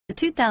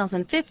The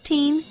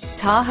 2015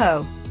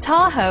 Tahoe.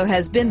 Tahoe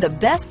has been the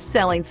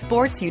best-selling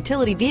sports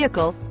utility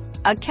vehicle,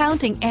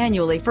 accounting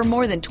annually for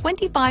more than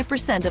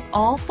 25% of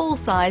all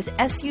full-size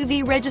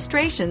SUV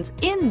registrations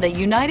in the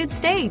United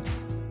States,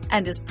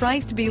 and is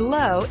priced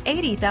below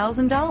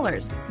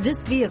 $80,000. This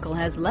vehicle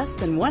has less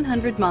than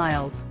 100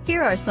 miles.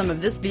 Here are some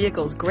of this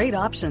vehicle's great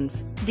options: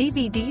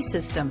 DVD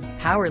system,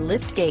 power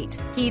liftgate,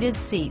 heated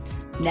seats,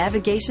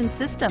 navigation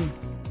system,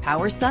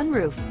 power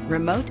sunroof,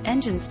 remote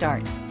engine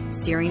start,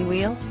 steering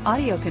wheel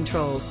audio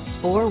controls,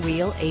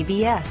 four-wheel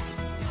ABS,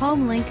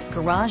 HomeLink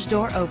garage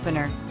door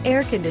opener,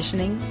 air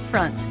conditioning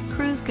front,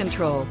 cruise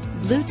control,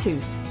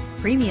 Bluetooth,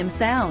 premium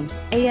sound,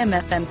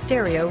 AM/FM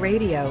stereo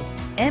radio,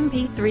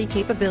 MP3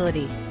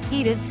 capability,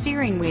 heated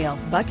steering wheel,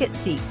 bucket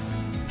seats,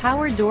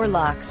 power door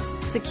locks,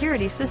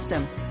 security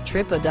system,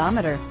 trip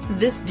odometer.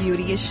 This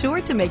beauty is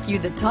sure to make you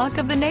the talk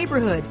of the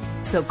neighborhood.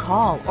 So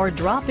call or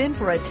drop in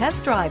for a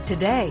test drive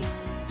today.